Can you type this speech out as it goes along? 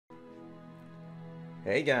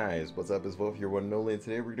Hey guys, what's up? It's Volf, your one and only, and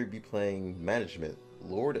today we're going to be playing Management,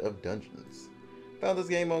 Lord of Dungeons. Found this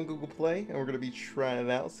game on Google Play, and we're going to be trying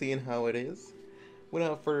it out, seeing how it is.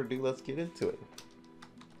 Without further ado, let's get into it.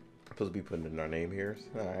 I'm supposed to be putting in our name here.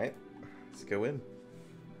 Alright, let's go in.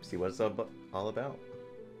 See what it's all about.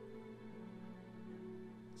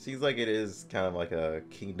 Seems like it is kind of like a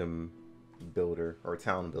kingdom builder, or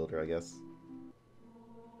town builder, I guess.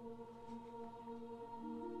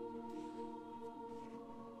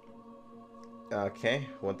 Okay,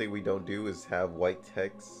 one thing we don't do is have white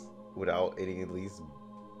text without any at least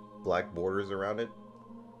black borders around it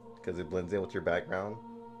because it blends in with your background.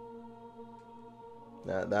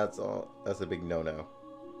 That's all. That's a big no-no.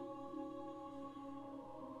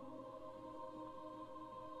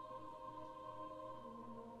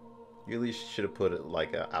 You at least should have put it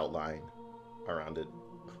like an outline around it.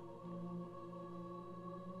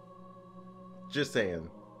 Just saying.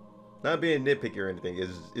 Not being nitpicky or anything.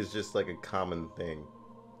 Is just like a common thing.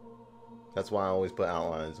 That's why I always put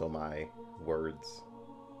outlines on my words.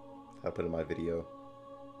 I put in my video.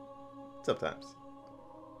 Sometimes.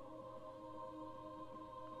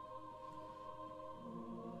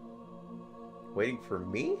 Waiting for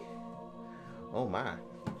me? Oh my.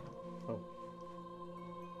 Oh.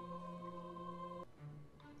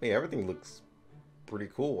 Hey, everything looks pretty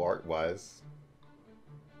cool art-wise.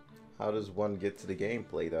 How does one get to the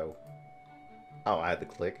gameplay though? Oh, I had to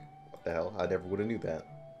click. What the hell? I never would have knew that.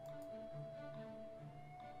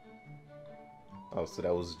 Oh, so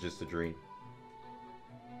that was just a dream.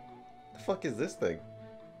 The fuck is this thing?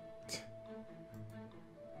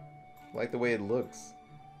 I like the way it looks.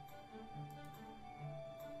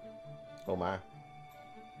 Oh my.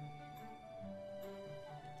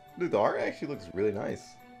 Dude, the art actually looks really nice.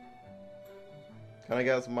 Kinda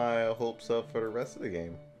got my hopes up for the rest of the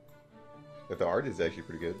game. If the art is actually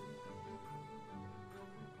pretty good.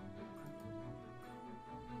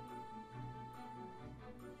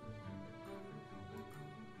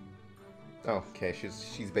 Oh, okay,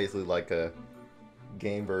 she's basically like a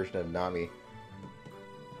game version of Nami.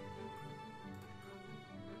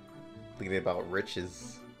 Thinking about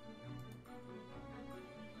riches.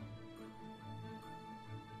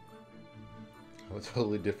 I'm a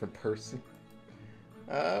totally different person.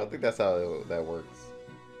 I don't think that's how that works.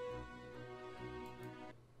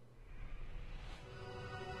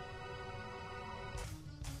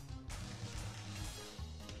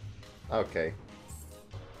 Okay.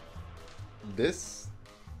 This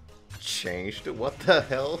changed. What the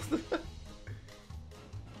hell?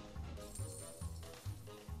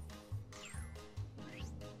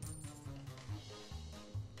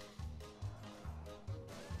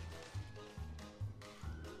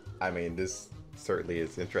 I mean, this certainly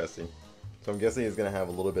is interesting. So I'm guessing it's gonna have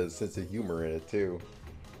a little bit of sense of humor in it too.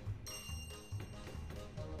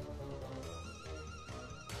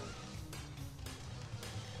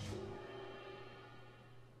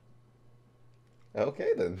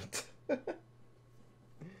 Okay then.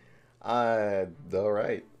 All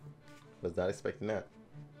right. Was not expecting that.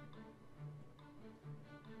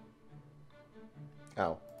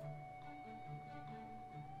 Oh.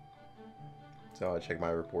 So I'll check my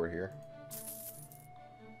report here.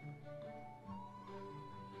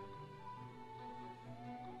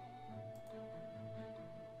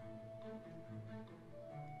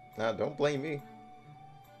 Nah, don't blame me.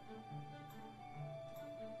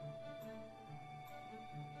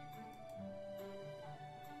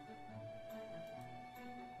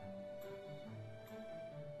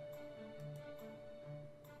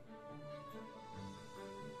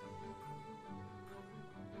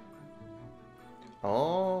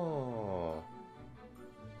 Oh.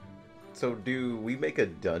 So do we make a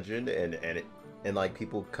dungeon and like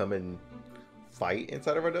people come and fight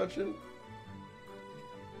inside of our dungeon?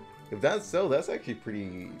 If that's so, that's actually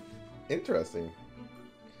pretty interesting.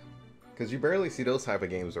 Because you barely see those type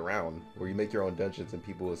of games around, where you make your own dungeons and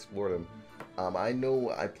people explore them. I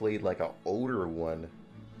know I played like an older one,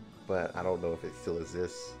 but I don't know if it still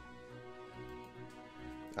exists.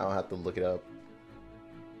 I'll have to look it up.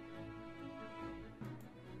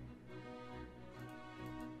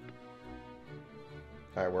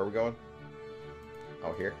 Alright, where are we going?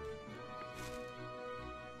 Oh, here.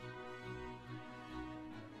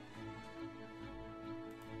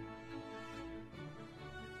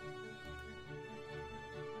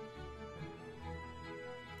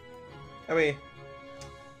 I mean,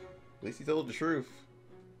 at least he told the truth.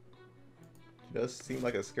 She does seem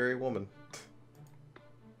like a scary woman.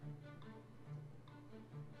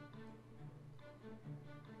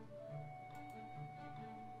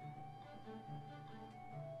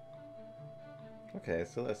 Okay,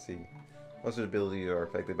 so let's see. Monsters' abilities are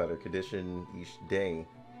affected by their condition each day.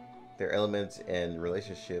 Their elements and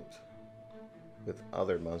relationships with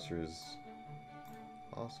other monsters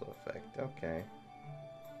also affect. Okay.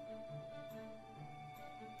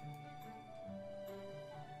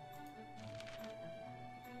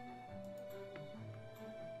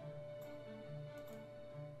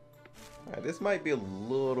 Alright, this might be a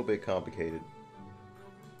little bit complicated.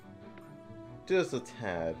 Just a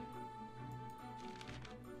tad.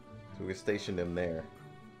 So we can station them there.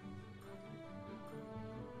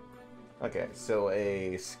 Okay, so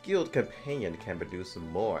a skilled companion can produce some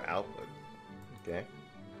more output. Okay.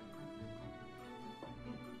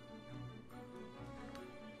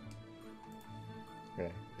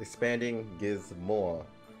 Okay. Expanding gives more.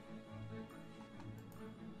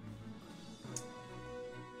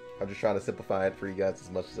 I'm just trying to simplify it for you guys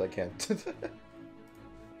as much as I can.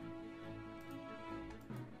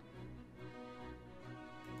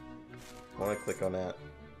 I want to click on that.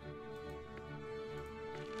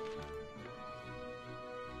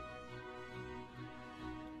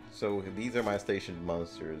 So these are my stationed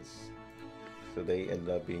monsters. So they end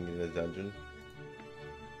up being in the dungeon.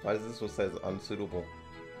 Why does this one says unsuitable?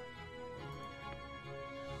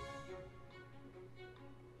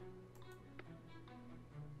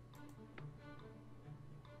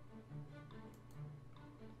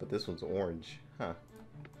 But this one's orange, huh?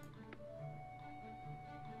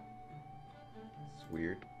 It's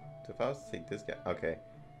weird. So if I was to take this guy, okay,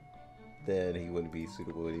 then he wouldn't be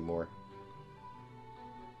suitable anymore.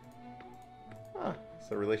 Huh,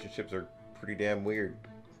 so relationships are pretty damn weird.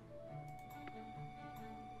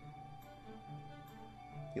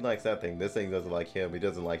 He likes that thing. This thing doesn't like him. He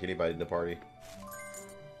doesn't like anybody in the party.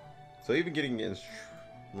 So even getting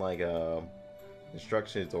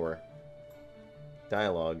instructions or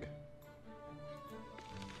dialogue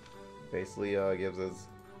basically gives us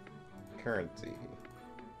currency.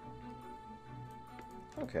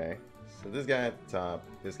 Okay, so this guy at the top,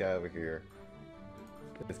 this guy over here,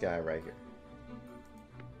 this guy right here.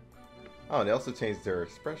 Oh, and they also changed their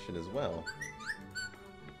expression as well.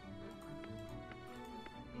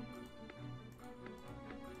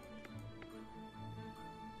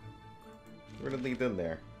 We're gonna leave them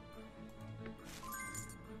there.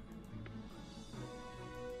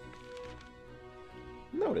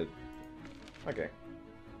 Noted. Okay.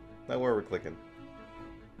 Now where we're clicking.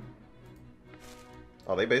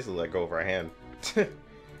 Oh, they basically let go of our hand.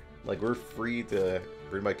 Like, we're free to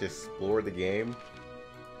pretty much explore the game.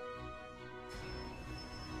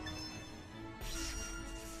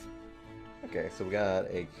 Okay, so we got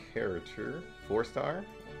a character. 4-star,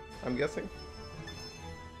 I'm guessing.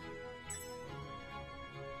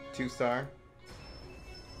 2-star.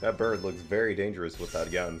 That bird looks very dangerous with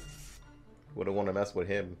that gun. Wouldn't want to mess with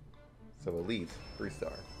him. So elite,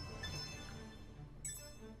 3-star.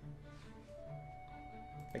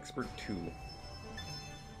 Expert 2.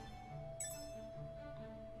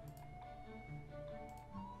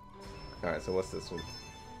 Alright, so what's this one?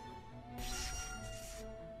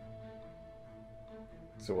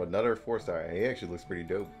 So another 4-star. He actually looks pretty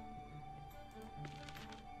dope.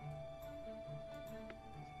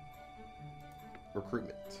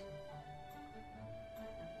 Recruitment.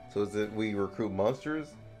 So is it we recruit monsters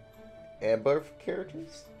and buff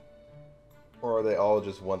characters? Or are they all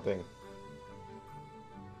just one thing?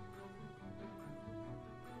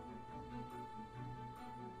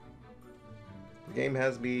 The game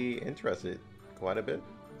has me interested quite a bit.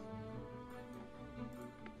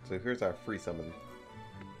 So here's our free summon.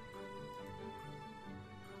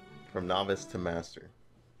 From novice to master.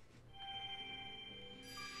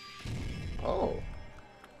 Oh.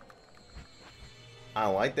 I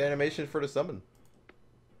like the animation for the summon.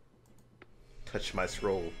 Touch my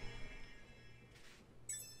scroll.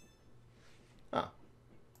 Ah.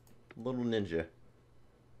 Little ninja.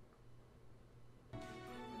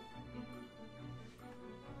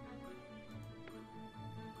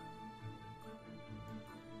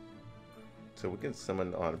 So we can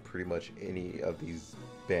summon on pretty much any of these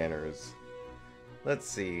banners. Let's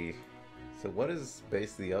see. So what is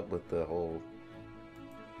basically up with the whole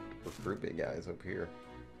recruitment guys up here?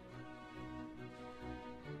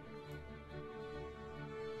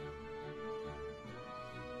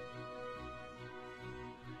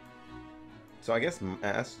 So I guess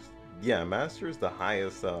Master is the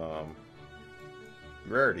highest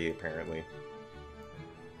rarity apparently.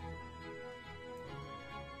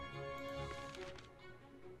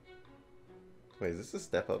 Wait, is this a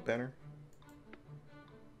step up banner?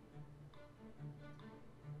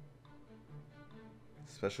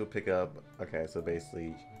 Special pickup. Okay, so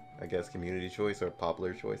basically, I guess community choice or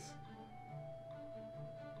popular choice.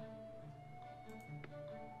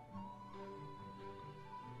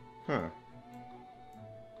 Hmm.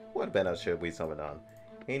 What banner should we summon on?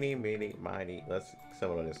 Eeny, meeny, miny. Let's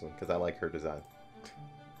summon on this one because I like her design.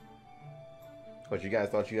 What, you guys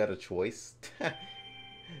thought you had a choice?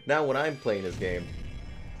 Now when I'm playing this game.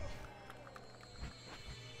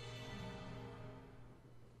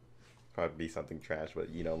 Probably be something trash, but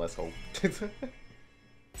you know, let's hope.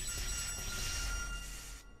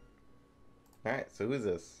 Alright, so who's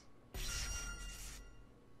this?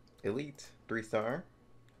 Elite, 3-star.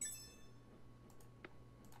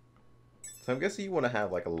 So I'm guessing you want to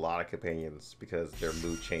have like a lot of companions because their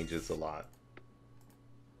mood changes a lot.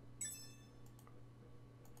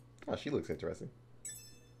 Oh, she looks interesting.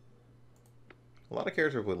 A lot of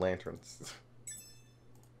characters with lanterns.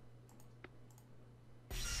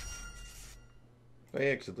 Oh, he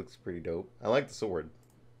actually looks pretty dope. I like the sword.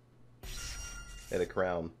 And the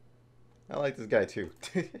crown. I like this guy too.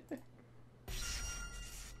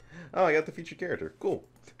 Oh, I got the featured character. Cool.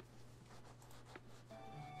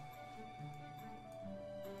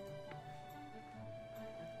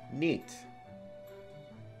 Neat.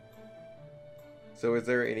 So is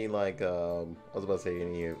there any like, I was about to say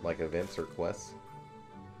any like events or quests?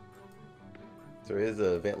 So there is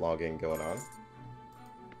an event logging going on.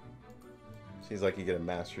 Seems like you get a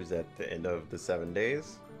master's at the end of the 7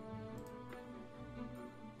 days.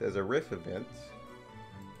 There's a riff event.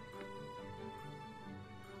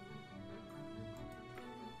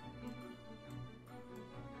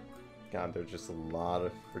 God, there's just a lot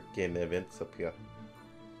of freaking events up here.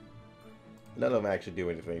 None of them actually do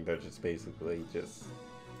anything. They're just basically just,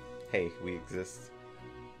 hey, we exist.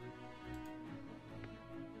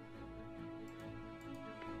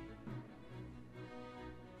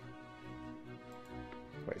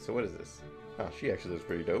 Wait, so what is this? Oh, she actually looks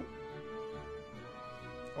pretty dope.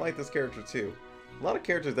 I like this character too. A lot of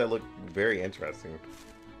characters that look very interesting.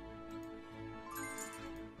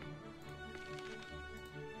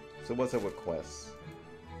 So what's up with quests?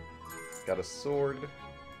 Got a sword.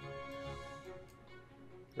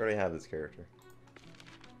 We already have this character.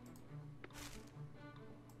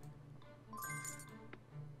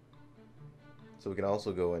 So we can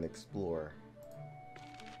also go and explore.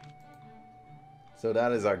 So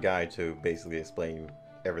that is our guide to basically explain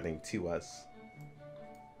everything to us.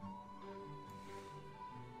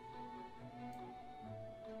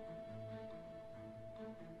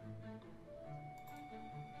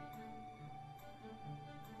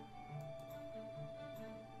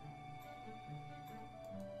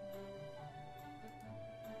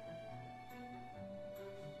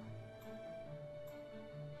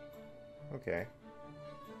 Okay.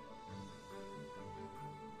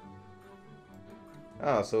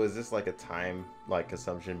 Oh, so is this like a time, like,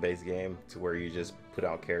 assumption-based game to where you just put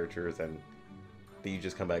out characters and then you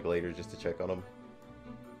just come back later just to check on them?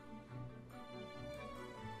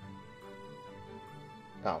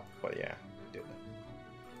 Oh, well, yeah. Do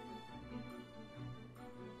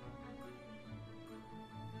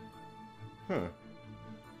that. Hmm.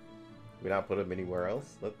 We not put them anywhere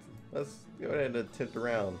else? Let's go ahead and attempt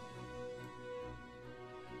around.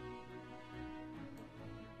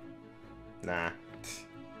 Nah.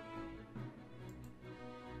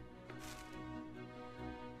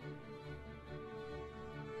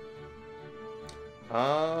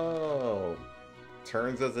 Oh,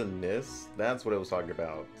 turns as in this? That's what I was talking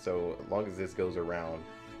about. So as long as this goes around,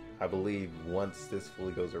 I believe once this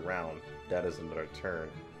fully goes around, that is another turn.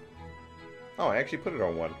 Oh, I actually put it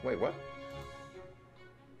on one. Wait, what?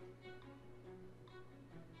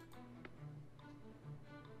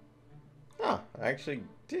 Oh, I actually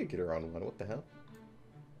did get her on one. What the hell?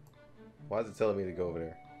 Why is it telling me to go over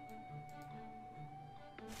there?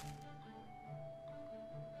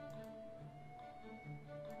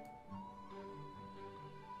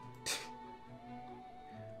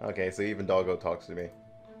 Okay, so even Doggo talks to me.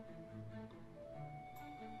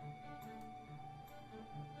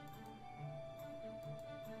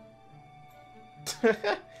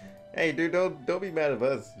 Hey, dude, don't be mad at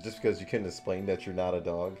us just because you couldn't explain that you're not a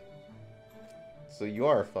dog. So you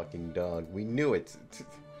are a fucking dog. We knew it.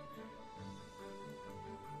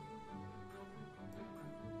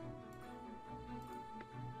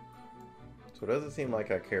 So it doesn't seem like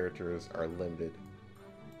our characters are limited.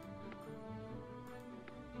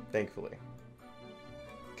 Thankfully.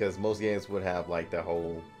 Because most games would have like the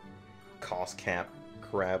whole cost cap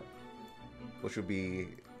crap, which would be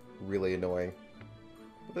really annoying.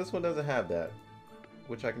 But this one doesn't have that,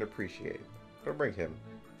 which I can appreciate. But bring him.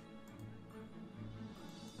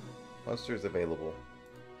 Monsters available.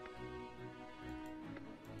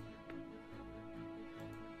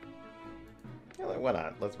 Yeah, why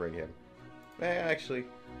not? Let's bring him. Actually.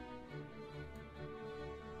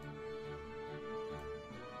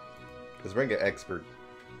 Let's bring an expert.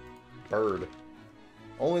 Bird.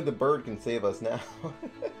 Only the bird can save us now.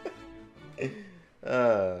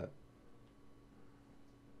 uh,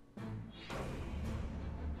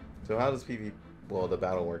 so how does PvP... Well, the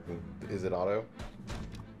battle working? Is it auto?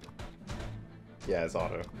 Yeah, it's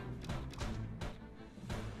auto.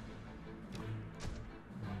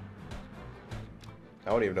 I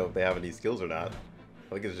don't even know if they have any skills or not.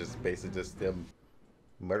 I think it's just basically just them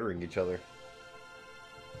murdering each other.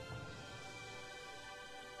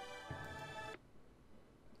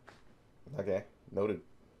 Okay, noted.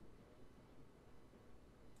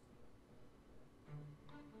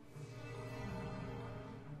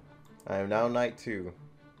 I am now night 2.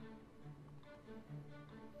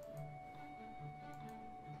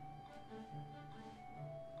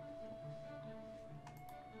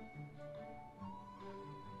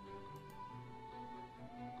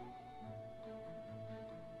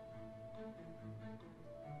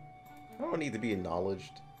 I don't need to be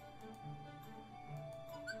acknowledged.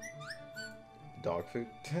 Dog food.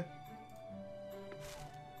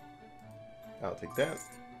 I'll take that.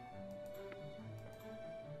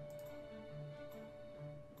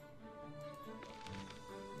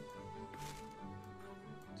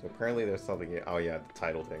 So apparently there's something... Oh yeah, the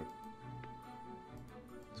title thing.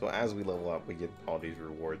 So as we level up, we get all these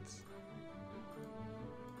rewards.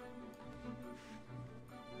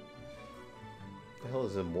 What the hell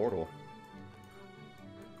is immortal?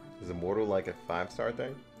 Is immortal like a 5-star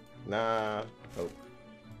thing? Nah. Oh.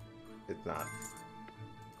 It's not.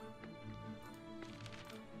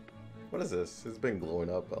 What is this? It's been glowing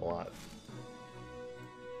up a lot.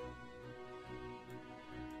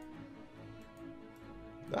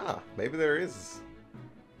 Ah, maybe there is.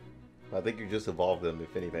 I think you just evolved them,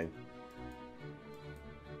 if anything.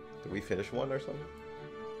 Did we finish one or something?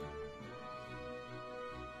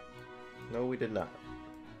 No, we did not.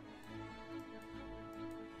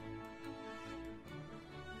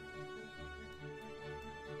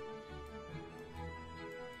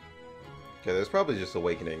 Okay, there's probably just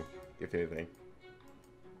awakening, if anything.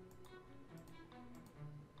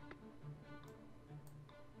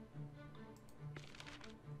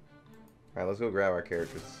 Alright, let's go grab our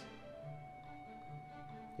characters.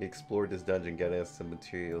 He explored this dungeon, getting us some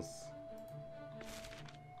materials.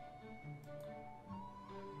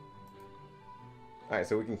 Alright,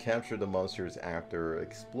 so we can capture the monsters after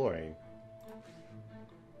exploring.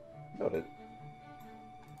 Noted.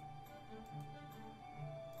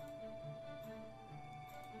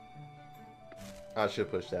 I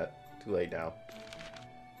should push that. Too late now.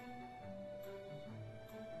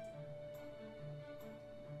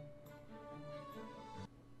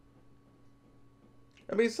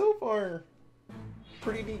 I mean, so far,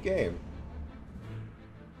 pretty neat game.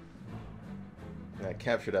 I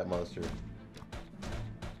captured that monster.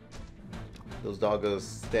 Those doggos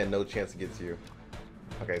stand no chance against you.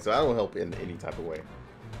 Okay, so I don't help in any type of way.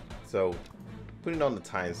 So, putting on the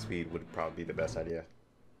time speed would probably be the best idea.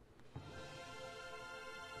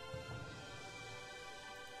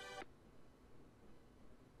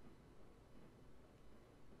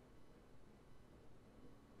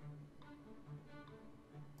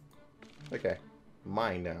 Okay,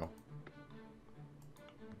 mine now.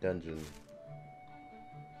 Dungeon.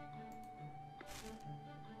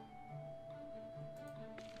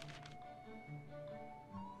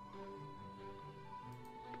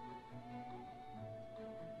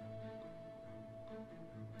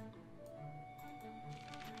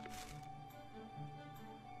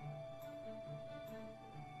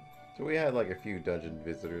 So we had like a few dungeon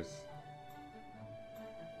visitors.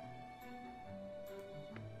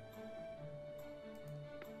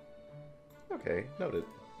 Okay, noted.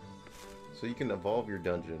 So you can evolve your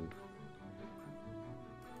dungeon.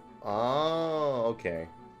 Oh, okay.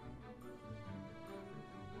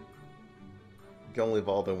 You can only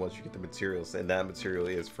evolve them once you get the materials, and that material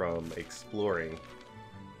is from exploring,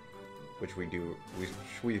 which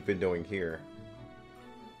we've been doing here.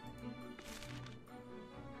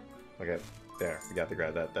 Okay, there, we got to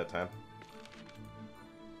grab that time.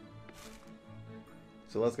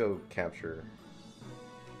 So let's go capture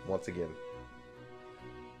once again.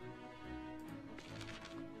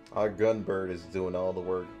 Our gunbird is doing all the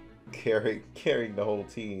work, carrying the whole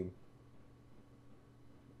team.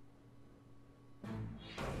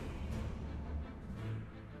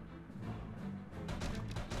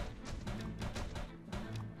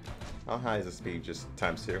 How high is the speed? Just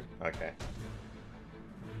 ×2? Okay.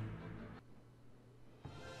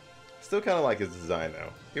 Still kind of like his design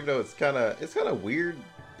though, even though it's kind of weird,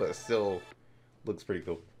 but it still looks pretty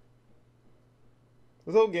cool.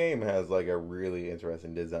 This whole game has like a really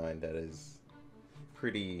interesting design that is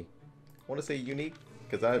pretty want to say unique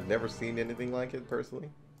because I've never seen anything like it personally.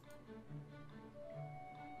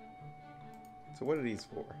 So what are these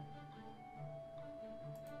for?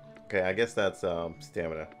 Okay, I guess that's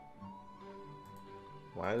stamina.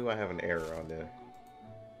 Why do I have an error on there?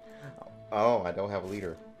 Oh, I don't have a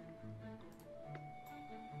leader.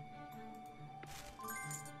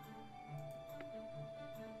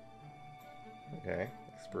 Okay,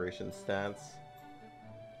 expiration stats,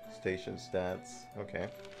 station stats. Okay,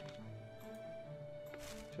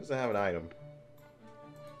 doesn't have an item.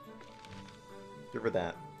 Give her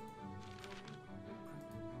that.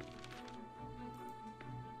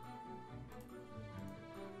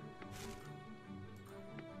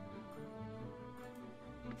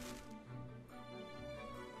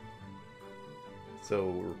 So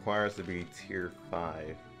it requires to be tier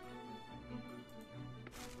 5.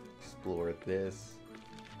 Explore this.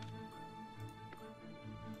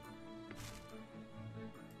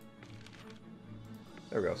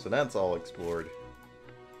 There we go. So that's all explored.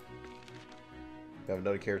 We have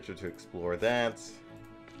another character to explore that.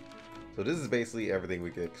 So this is basically everything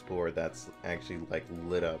we can explore that's actually like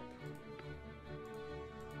lit up.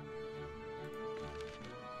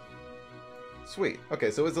 Sweet.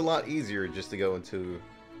 Okay, so it's a lot easier just to go into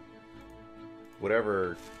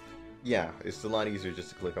whatever. Yeah, it's a lot easier just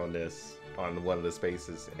to click on this, on one of the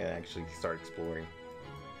spaces, and actually start exploring.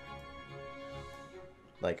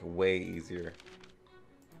 Like, way easier.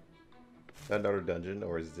 Another dungeon,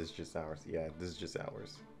 or is this just ours? Yeah, this is just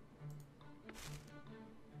ours.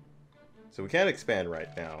 So we can't expand right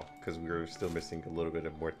now, because we're still missing a little bit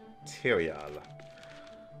of material.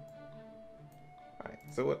 Alright,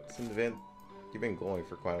 so what's an event? You've been going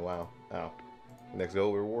for quite a while. Oh. Next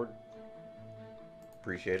goal reward.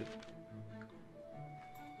 Appreciate it.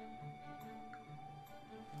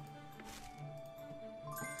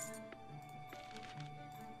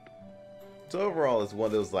 So overall, it's one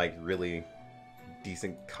of those like really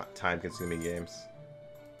decent time-consuming games.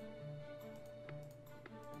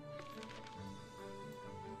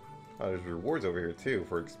 Oh, there's rewards over here too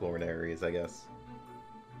for exploring areas, I guess.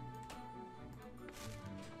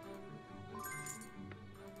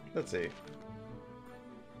 Let's see.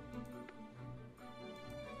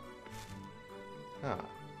 Huh.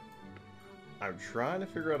 I'm trying to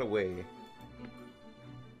figure out a way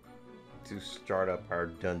to start up our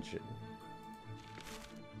dungeon.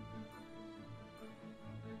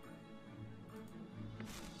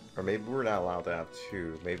 Or maybe we're not allowed to have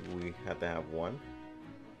 2. Maybe we have to have 1.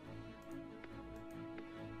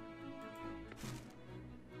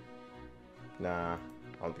 Nah, I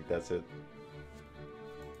don't think that's it.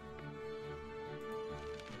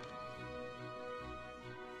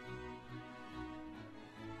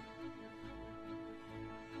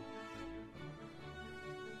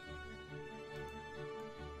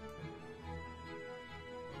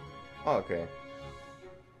 Oh, okay.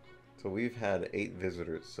 So we've had 8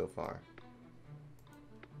 visitors so far.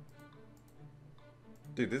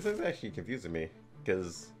 Dude, this is actually confusing me,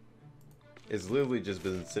 because it's literally just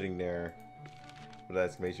been sitting there with an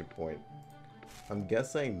exclamation point. I'm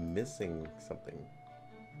guessing I'm missing something.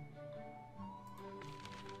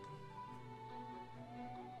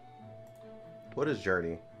 What is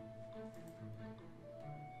journey?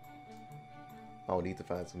 Oh, we need to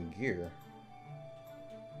find some gear.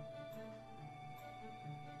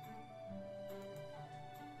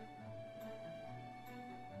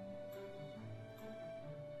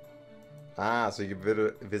 Ah, so you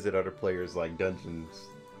visit other players' like dungeons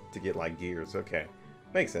to get like gears. Okay,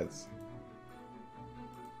 makes sense.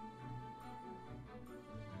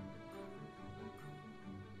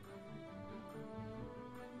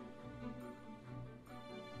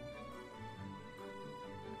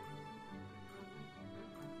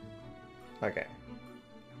 Okay,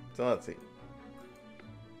 so let's see.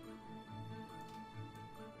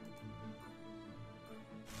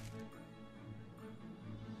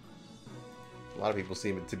 A lot of people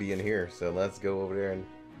seem to be in here, so let's go over there and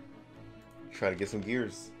try to get some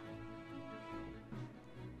gears.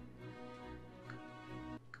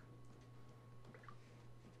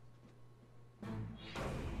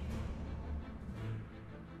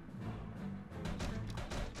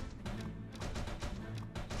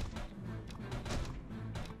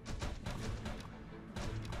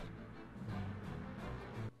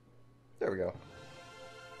 There we go.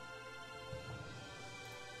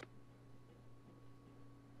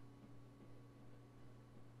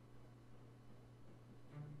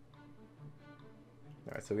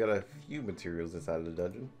 Alright, so we got a few materials inside of the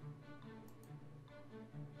dungeon.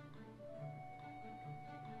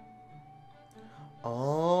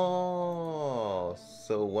 Oh,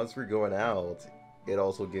 so once we're going out, it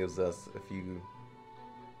also gives us a few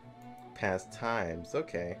past times.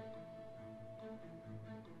 Okay.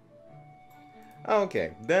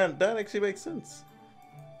 Okay, that actually makes sense.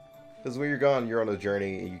 Because when you're gone, you're on a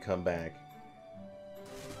journey and you come back.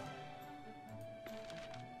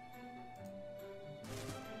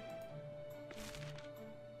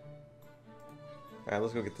 Alright,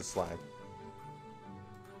 let's go get the slime.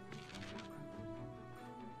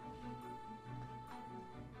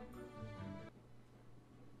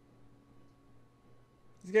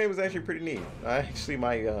 This game is actually pretty neat. I actually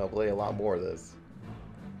might play a lot more of this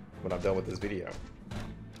when I'm done with this video.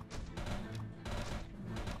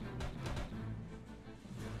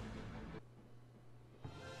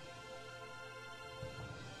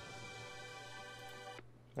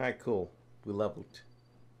 Alright, cool. We leveled.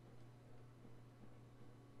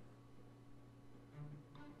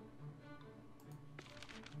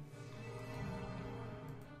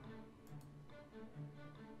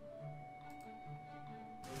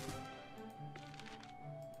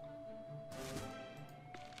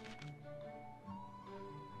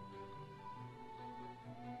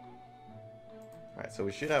 Alright, so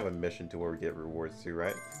we should have a mission to where we get rewards too,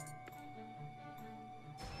 right?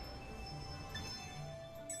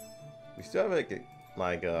 We still have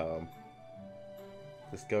like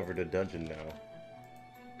discovered a dungeon now.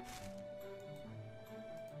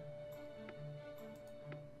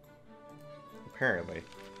 Apparently.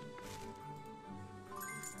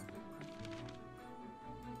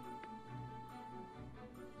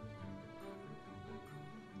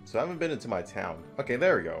 So I haven't been into my town. Okay,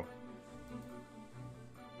 there we go.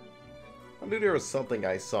 I knew there was something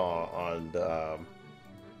I saw on the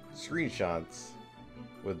screenshots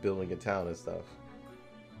with building a town and stuff.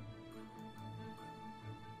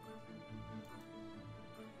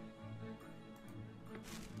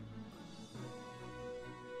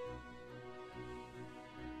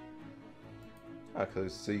 Oh,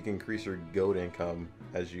 so you can increase your goat income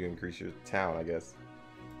as you increase your town, I guess.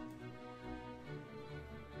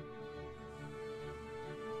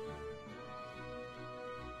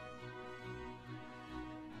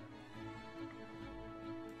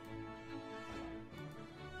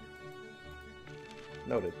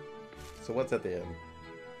 Noted. So what's at the end?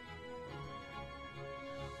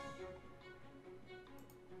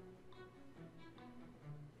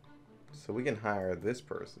 So we can hire this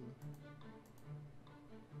person.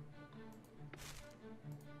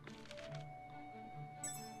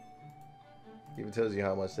 Even tells you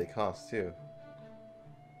how much they cost too.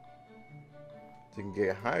 So you can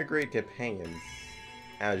get higher grade companions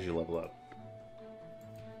as you level up.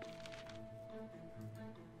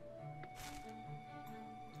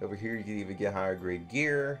 Over here you can even get higher grade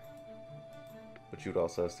gear, but you would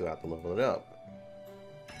also still have to level it up.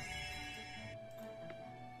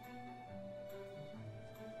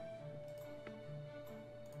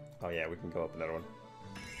 Oh yeah, we can go up another one.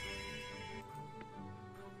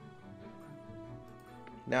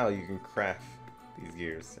 Now you can craft these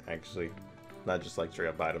gears, actually. Not just like straight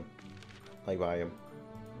up buy them. Like buy them.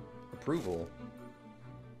 Approval.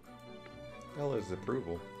 What the hell is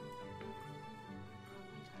approval?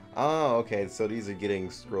 Oh, okay, so these are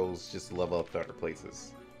getting scrolls just to level up to other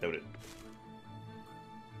places. Noted.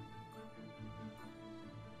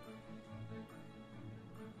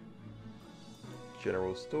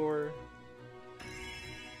 General store.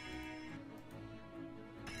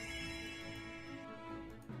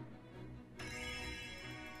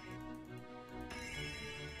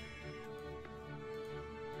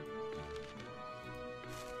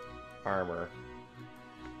 Armor.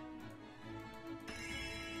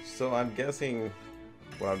 So I'm guessing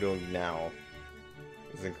what I'm doing now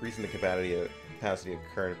is increasing the capacity of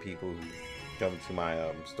current people who come to my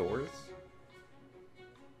stores.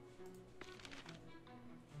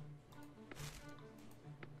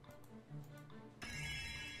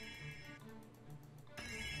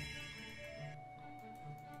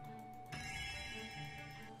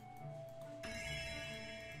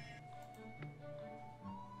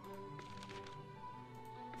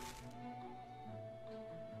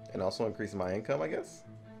 And also increasing my income, I guess?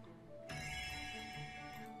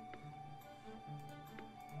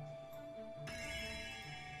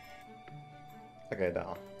 Okay,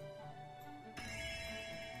 now.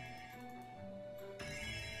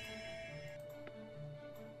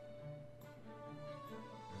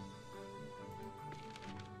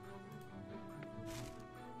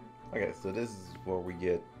 Okay, so this is where we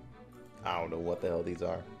get... I don't know what the hell these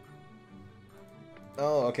are.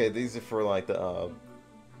 Oh, okay, these are for like the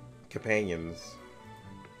companions.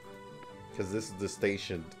 Because this is the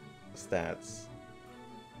stationed stats.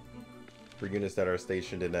 For units that are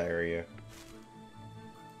stationed in that area.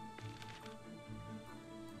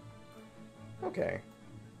 Okay,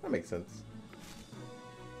 that makes sense.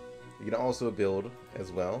 You can also build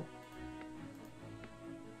as well.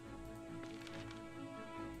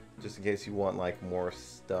 Just in case you want like more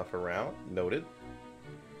stuff around. Noted.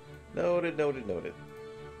 Noted, noted, noted.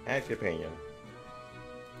 Add companion.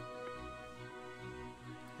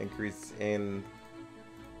 Increase in...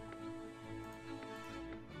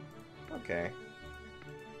 Okay.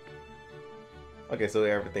 Okay, so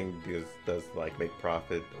everything does like make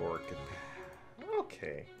profit or...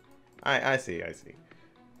 Okay. I see, I see.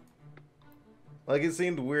 Like, it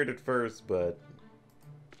seemed weird at first, but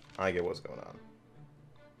I get what's going on.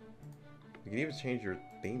 You can even change your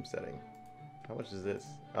theme setting. How much is this?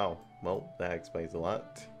 Oh, well, that explains a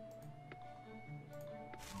lot.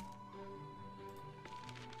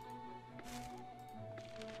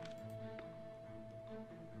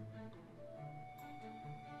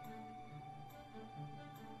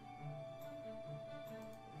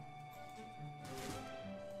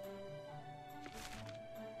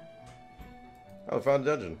 Oh, we found a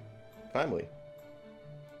dungeon. Finally.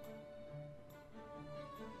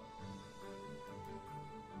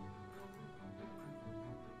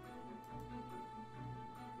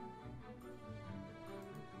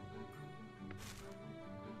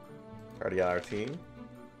 Already got our team.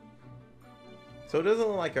 So it doesn't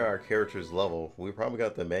look like our character's level. We probably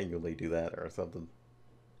got to manually do that or something.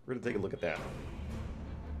 We're gonna take a look at that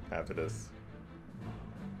after this.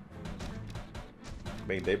 I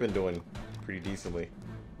mean, they've been doing pretty decently.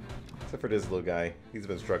 Except for this little guy. He's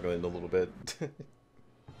been struggling a little bit.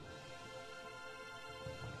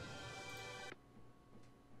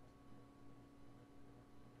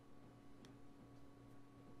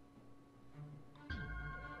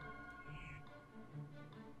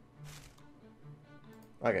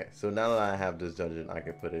 Okay, so now that I have this dungeon, I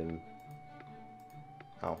can put in...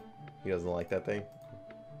 Oh, he doesn't like that thing?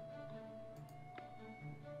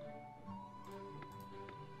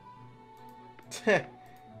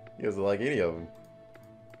 He doesn't like any of them.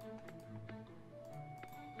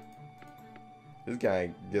 This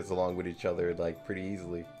guy gets along with each other, like, pretty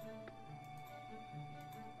easily.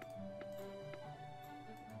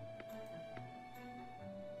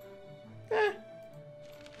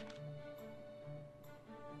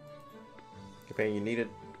 Companion needed.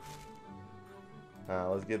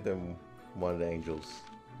 Let's give them one of the angels.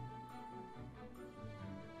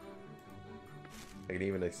 I can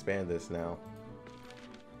even expand this now.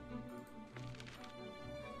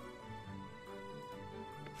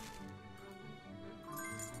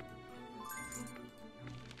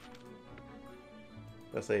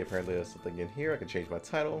 Let's say apparently there's something in here. I can change my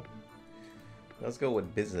title. Let's go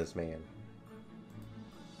with businessman.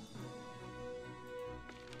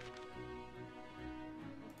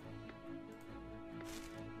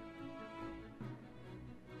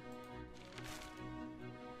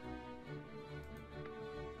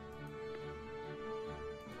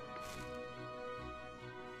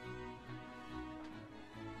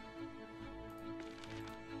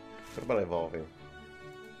 What about evolving?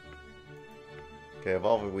 Okay,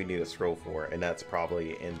 evolving we need a scroll for, and that's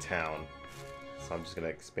probably in town. So I'm just gonna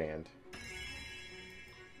expand.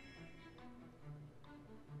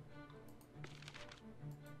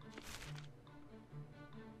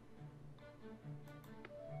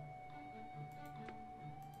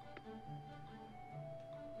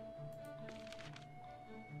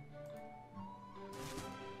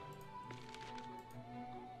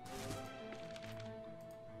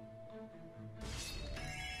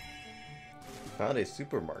 Found a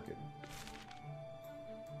supermarket.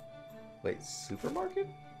 Wait, supermarket?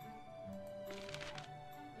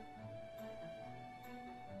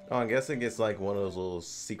 Oh, I'm guessing it's like one of those little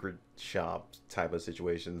secret shop type of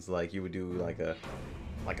situations. Like you would do like a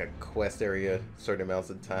quest area certain amounts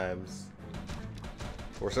of times,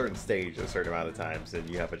 or a certain stage a certain amount of times, and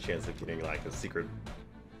you have a chance of getting like a secret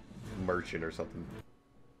merchant or something.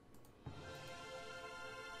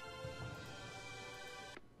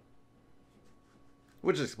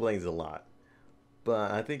 Which explains a lot.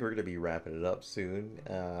 But I think we're going to be wrapping it up soon.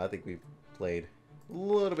 I think we've played a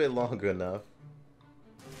little bit long enough.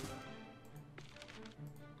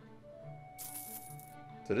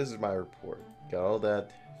 So this is my report. Got all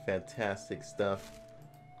that fantastic stuff.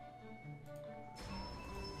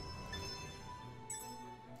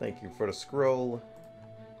 Thank you for the scroll.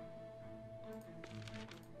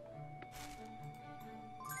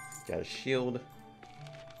 Got a shield.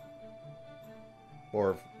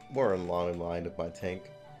 More along the line of my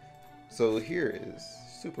tank. So here is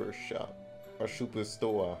Super Shop, or Super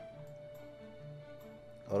Store.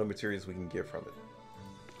 All the materials we can get from it.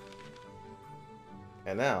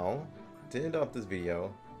 And now, to end off this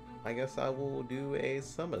video, I guess I will do a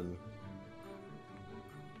summon.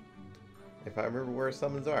 If I remember where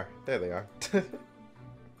summons are. There they are.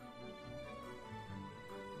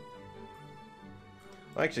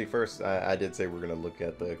 Well, actually, first, I did say we're going to look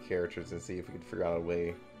at the characters and see if we can figure out a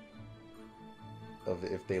way of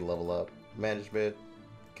if they level up. Management,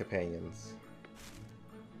 companions.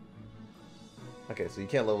 Okay, so you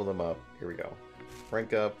can't level them up. Here we go.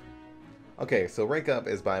 Rank up. Okay, so rank up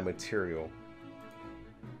is by material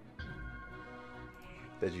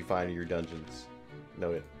that you find in your dungeons.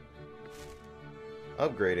 Note it.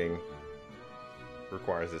 Upgrading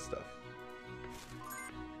requires this stuff.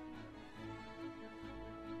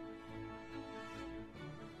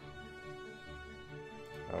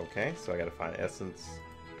 Okay, so I gotta find essence.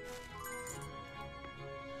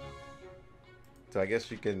 So I guess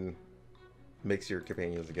you can mix your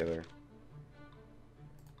companions together.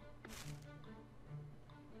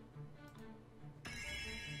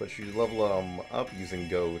 But you level them up using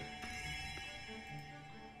gold.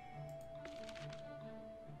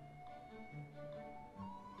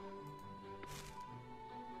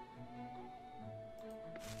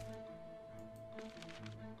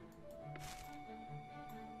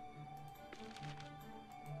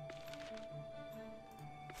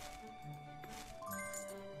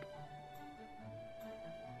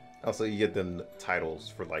 Also, you get them titles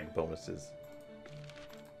for like bonuses.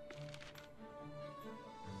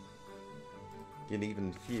 You can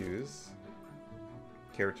even fuse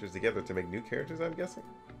characters together to make new characters, I'm guessing?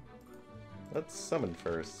 Let's summon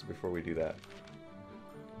first before we do that.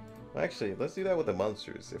 Well, actually, let's do that with the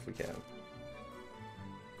monsters if we can.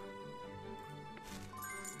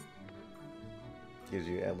 Gives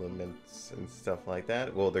you elements and stuff like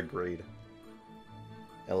that. Well, they're grade.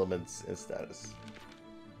 Elements and status.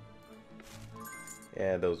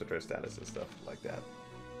 And those are their status and stuff like that.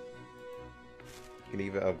 You can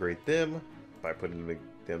even upgrade them by putting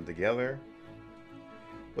them together.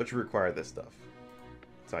 But you require this stuff.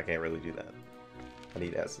 So I can't really do that. I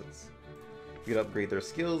need essence. You can upgrade their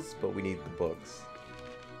skills, but we need the books.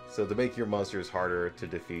 So to make your monsters harder to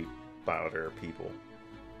defeat by other people.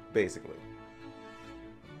 Basically.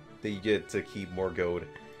 That you get to keep more gold.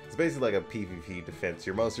 It's basically like a PvP defense.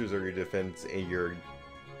 Your monsters are your defense and your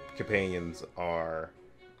companions are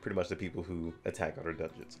pretty much the people who attack other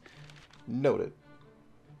dungeons. Noted.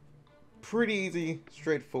 Pretty easy,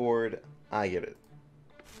 straightforward, I get it.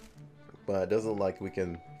 But it doesn't look like we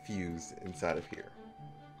can fuse inside of here.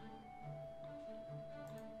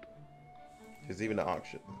 There's even an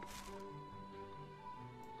auction.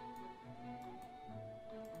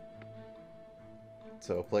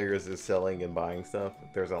 So players is selling and buying stuff.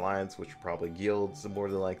 There's alliance, which are probably guilds more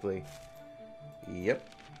than likely. Yep.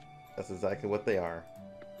 That's exactly what they are.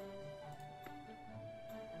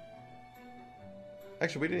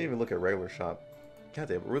 Actually, we didn't even look at regular shop. God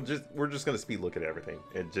damn it, we're just gonna speed look at everything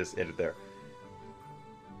and just end it there.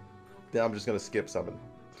 Then I'm just gonna skip summon.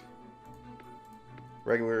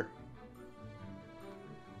 Regular.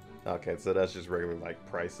 Okay, so that's just regular like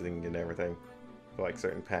pricing and everything for like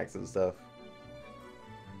certain packs and stuff.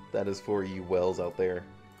 That is for you wells out there.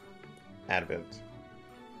 Advent.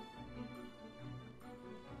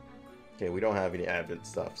 Okay, we don't have any Advent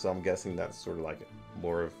stuff, so I'm guessing that's sort of like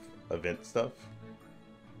more of event stuff.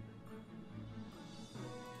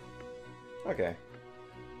 Okay.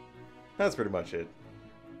 That's pretty much it.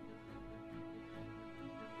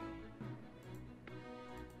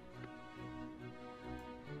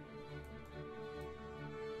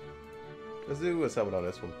 Let's do a summon on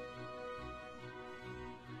this one.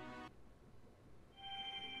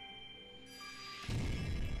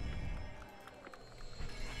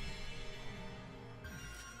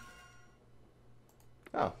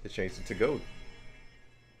 Oh, it changed it to gold.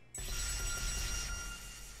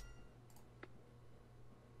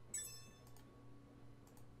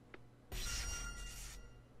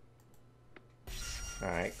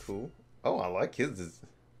 Alright, cool. Oh, I like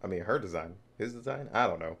her design. His design? I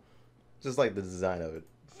don't know. Just like the design of it.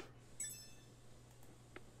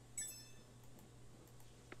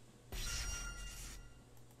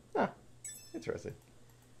 Ah, interesting.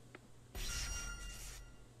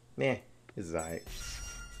 Nah, it's alright.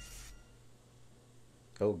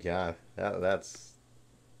 Oh god, that's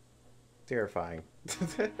terrifying.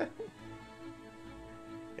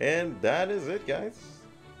 And that is it, guys.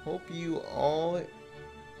 Hope you all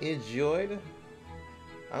enjoyed.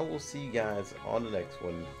 I will see you guys on the next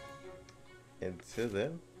one. Until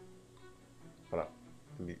then, hold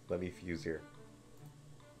on. Let me fuse here.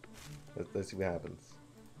 Let's see what happens.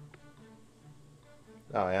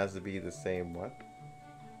 Oh, it has to be the same what?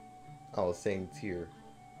 Oh, same tier.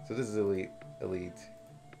 So this is elite.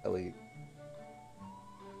 Elite.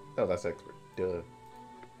 Oh, that's expert. Duh.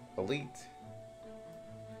 Elite.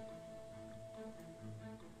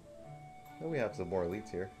 Oh, we have some more elites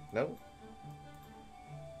here. No?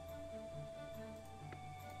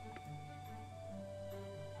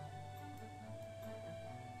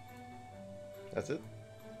 That's it?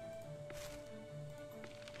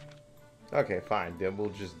 Okay, fine. Then we'll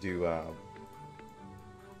just do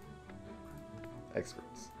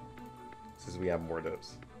experts. Since we have more of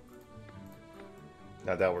those.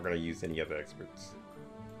 Not that we're going to use any other experts.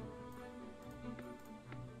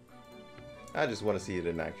 I just want to see it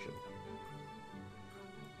in action.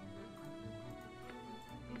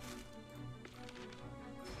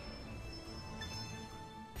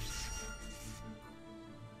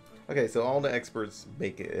 Okay, so all the experts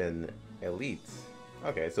make it an elite.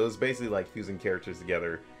 Okay, so it's basically like fusing characters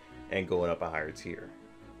together and going up a higher tier.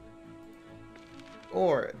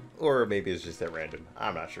 Or maybe it's just at random.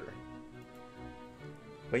 I'm not sure.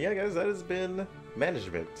 But yeah, guys, that has been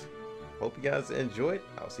management. Hope you guys enjoyed.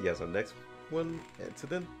 I'll see you guys on the next one. And until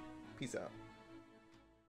then, peace out.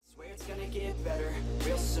 Swear it's gonna get better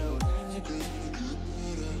real soon.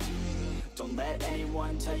 Don't let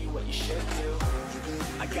anyone tell you what you should do.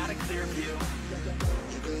 I got a clear view.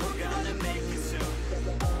 We're gonna make it soon.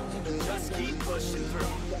 Just keep pushing through.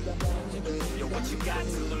 You're what you got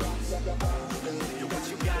to lose. You're what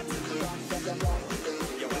you got to lose.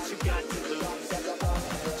 You're what you got to lose.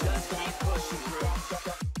 Just keep pushing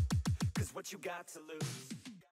through. 'Cause what you got to lose.